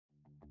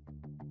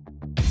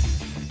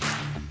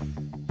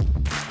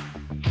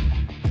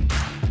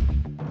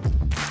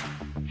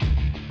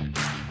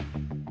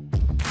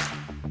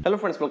Hello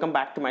friends, welcome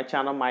back to my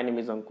channel. My name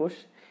is Ankush.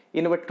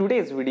 In our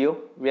today's video,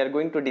 we are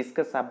going to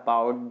discuss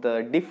about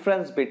the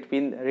difference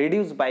between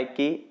reduce by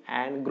key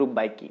and group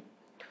by key.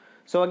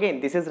 So again,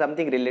 this is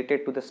something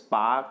related to the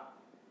Spark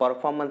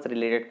performance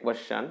related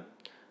question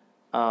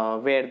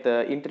where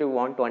the interview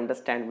want to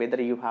understand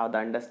whether you have the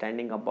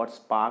understanding about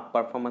Spark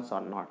performance or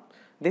not.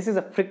 This is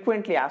a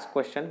frequently asked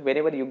question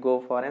wherever you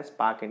go for a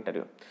Spark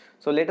interview.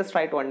 So let us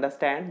try to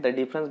understand the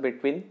difference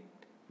between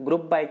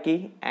group by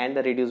key and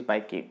the reduce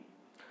by key.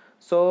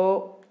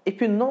 So if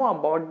you know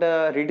about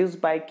the reduce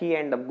by key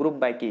and the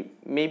group by key,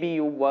 maybe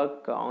you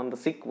work on the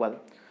SQL.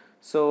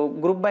 So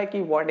group by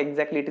key, what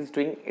exactly it is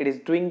doing? It is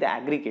doing the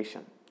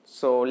aggregation.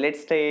 So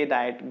let's say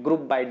that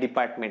group by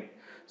department.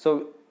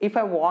 So if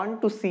I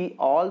want to see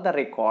all the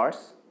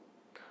records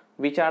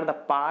which are the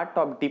part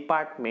of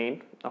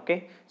department,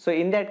 okay, so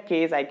in that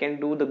case I can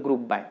do the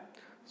group by.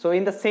 So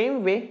in the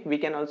same way we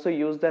can also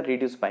use the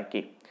reduce by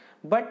key.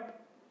 But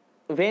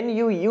when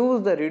you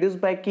use the reduce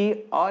by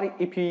key or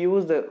if you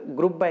use the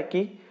group by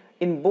key,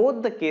 in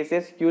both the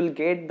cases you will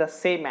get the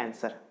same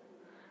answer.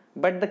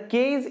 But the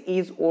case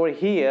is over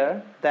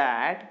here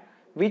that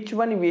which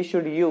one we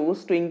should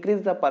use to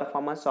increase the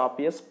performance of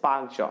your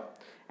Spark job,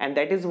 and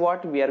that is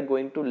what we are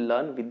going to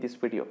learn with this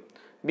video.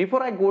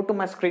 Before I go to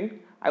my screen,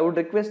 I would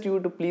request you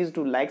to please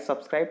do like,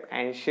 subscribe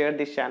and share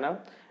this channel.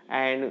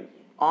 And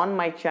on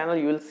my channel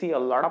you will see a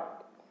lot of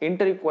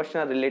interview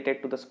questions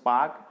related to the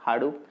Spark,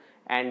 Hadoop,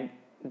 and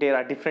there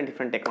are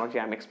different technology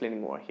I'm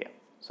explaining over here.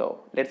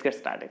 So let's get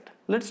started.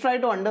 Let's try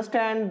to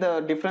understand the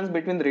difference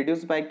between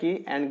reduce by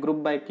key and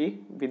group by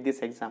key with this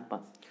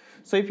example.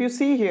 So if you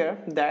see here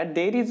that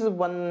there is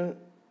one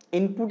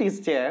input is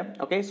there,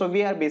 okay, so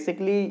we are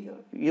basically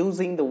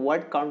using the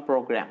word count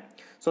program.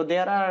 So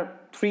there are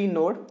 3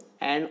 nodes,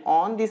 and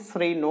on this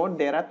 3 node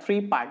there are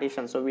 3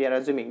 partitions. So we are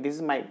assuming this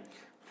is my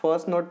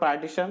first node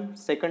partition,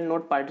 second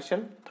node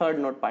partition, third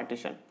node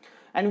partition,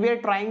 and we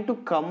are trying to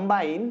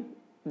combine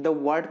the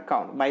word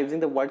count by using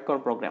the word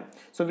count program.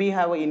 So we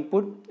have an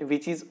input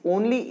which is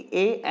only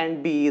A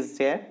and B is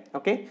there,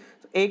 okay,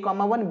 so A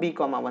comma 1, B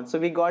comma 1. So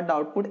we got the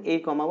output A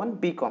comma 1,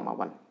 B comma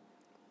 1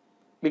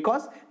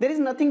 because there is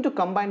nothing to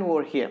combine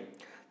over here.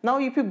 Now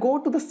if you go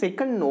to the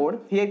second node,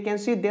 here you can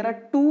see there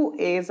are 2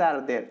 A's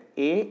are there,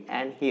 A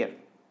and here.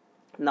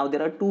 Now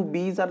there are 2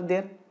 B's are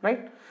there,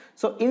 right?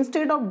 So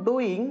instead of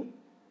doing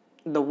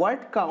the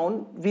word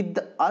count with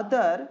the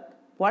other,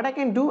 what I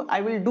can do,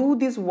 I will do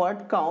this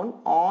word count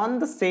on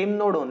the same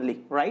node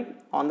only, right?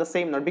 On the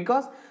same node,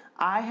 because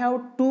I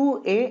have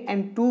 2 A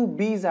and 2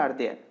 B's are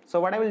there. So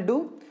what I will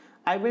do,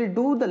 I will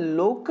do the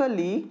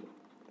locally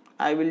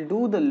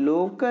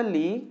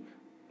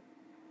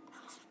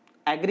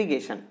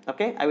aggregation,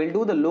 okay, I will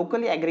do the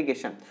locally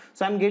aggregation.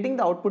 So I'm getting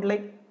the output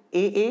like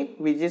AA,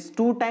 which is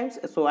 2 times,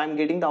 so I'm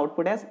getting the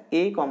output as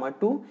A comma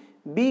 2,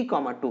 B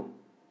comma 2,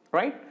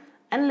 right?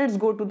 And let's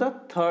go to the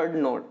third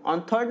node.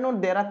 On third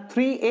node there are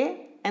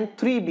 3A and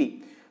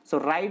 3B. So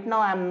right now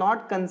I am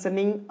not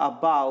concerning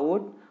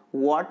about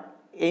what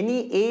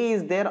any A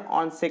is there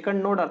on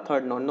second node or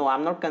third node. No, I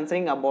am not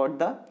concerning about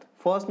the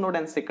first node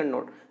and second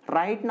node.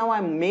 Right now I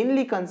am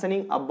mainly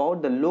concerning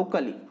about the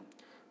locally,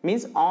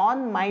 means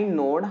on my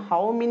node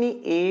how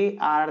many A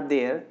are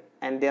there,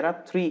 and there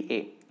are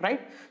 3A, right?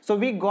 So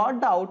we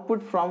got the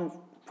output from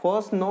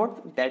first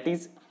node, that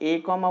is A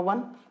comma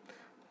 1,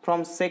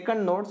 from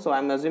second node, so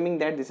I'm assuming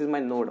that this is my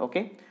node,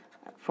 okay,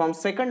 from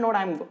second node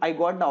I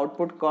got the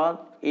output called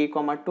A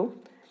comma 2,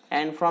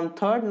 and from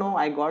third node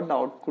I got the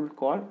output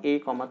called A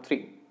comma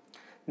 3.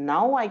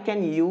 Now I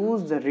can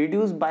use the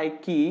reduce by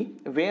key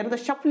where the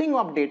shuffling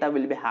of data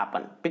will be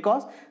happen,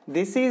 because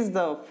this is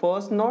the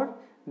first node,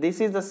 this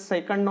is the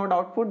second node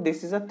output,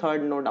 this is the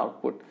third node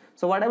output.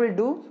 So what I will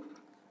do,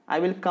 I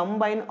will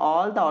combine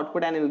all the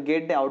output and I will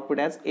get the output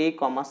as A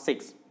comma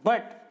 6.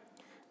 But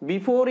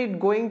before it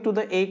going to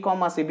the A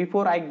comma C,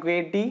 before I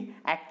get the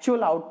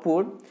actual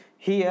output,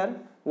 here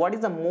what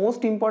is the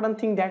most important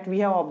thing that we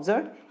have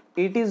observed?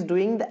 It is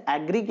doing the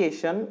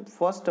aggregation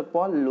first of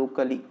all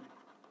locally,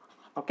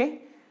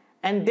 okay,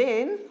 and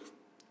then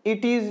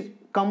it is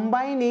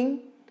combining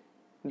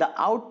the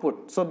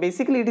output. So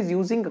basically it is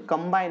using a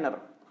combiner.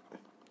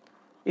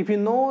 If you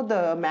know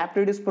the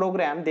MapReduce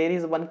program, there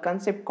is one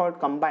concept called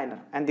combiner,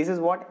 and this is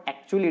what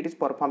actually it is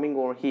performing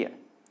over here.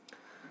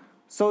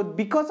 So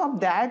because of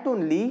that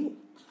only,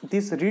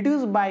 this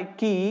reduce by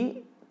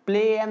key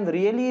play a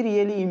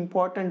really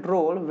important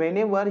role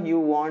whenever you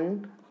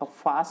want a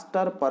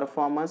faster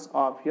performance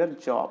of your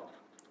job,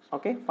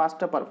 okay,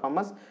 faster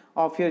performance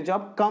of your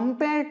job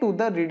compared to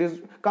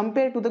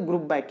the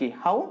group by key.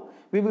 How?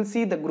 We will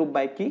see the group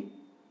by key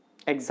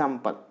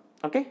example,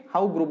 okay,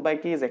 how group by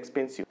key is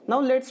expensive. Now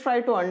let's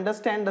try to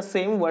understand the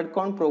same word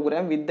count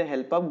program with the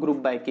help of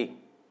group by key.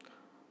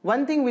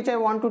 One thing which I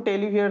want to tell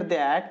you here,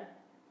 that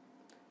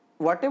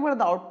whatever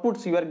the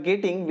outputs you are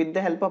getting with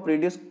the help of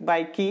reduce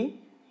by key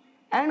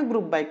and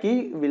group by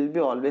key will be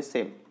always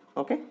same,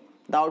 okay,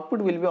 the output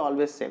will be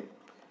always same.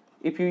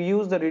 If you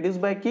use the reduce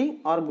by key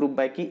or group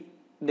by key,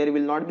 there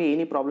will not be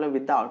any problem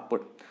with the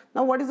output.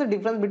 Now what is the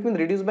difference between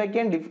reduce by key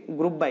and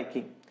group by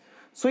key?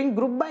 So in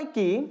group by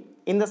key,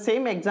 in the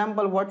same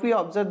example, what we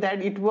observed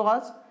that it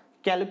was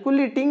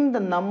calculating the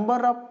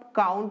number of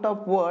count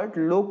of word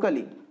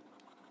locally.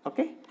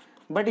 Okay,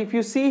 but if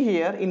you see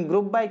here in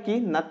group by key,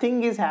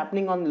 nothing is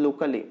happening on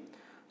locally.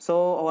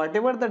 So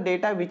whatever the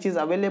data which is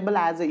available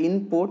as an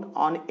input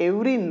on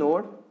every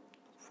node,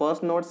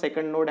 first node,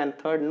 second node and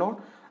third node,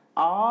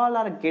 all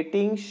are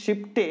getting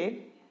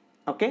shifted.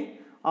 Okay,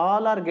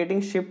 all are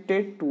getting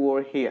shifted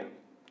toward here.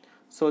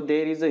 So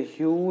there is a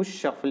huge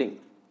shuffling.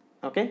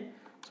 Okay,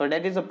 so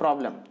that is a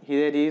problem.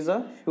 Here is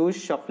a huge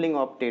shuffling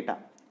of data.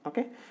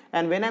 Okay,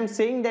 and when I'm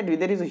saying that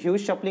there is a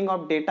huge shuffling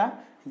of data,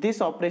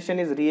 this operation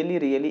is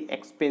really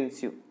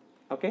expensive.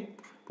 Okay,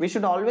 we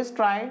should always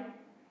try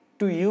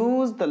to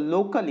use the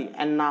locally,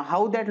 and now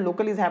how that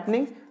local is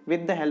happening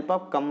with the help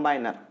of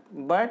combiner.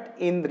 But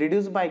in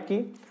reduce by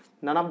key,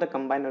 none of the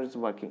combiner is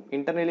working.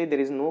 Internally there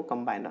is no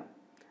combiner,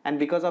 and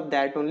because of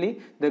that only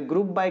the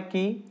group by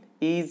key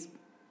is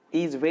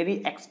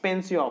very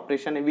expensive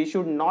operation, and we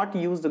should not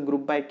use the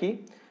group by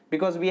key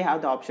because we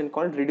have the option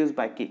called reduce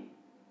by key.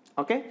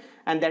 Okay,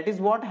 and that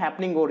is what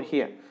happening over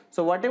here.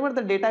 So whatever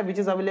the data which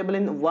is available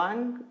in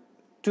 1,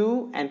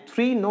 2 and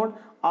 3 node,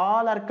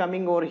 all are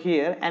coming over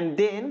here, and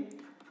then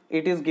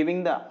it is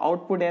giving the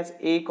output as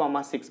a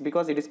comma 6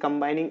 because it is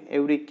combining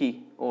every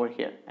key over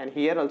here, and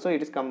here also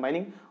it is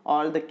combining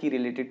all the key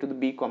related to the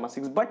b comma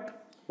 6.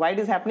 But why it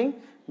is happening?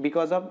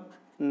 Because of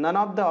none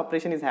of the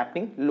operation is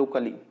happening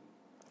locally,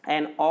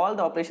 and all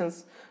the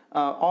operations,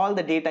 all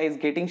the data is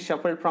getting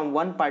shuffled from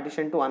one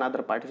partition to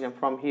another partition,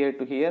 from here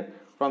to here,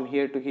 from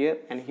here to here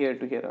and here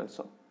to here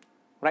also,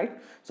 right?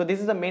 So this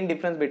is the main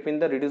difference between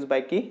the reduce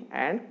by key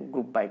and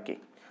group by key.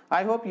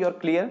 I hope you are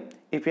clear.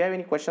 If you have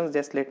any questions,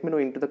 just let me know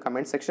into the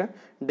comment section.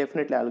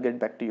 Definitely I'll get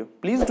back to you.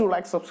 Please do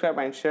like, subscribe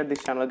and share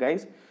this channel,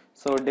 guys.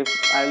 So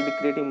I will be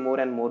creating more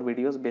and more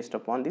videos based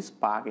upon this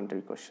Spark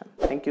interview question.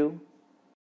 Thank you.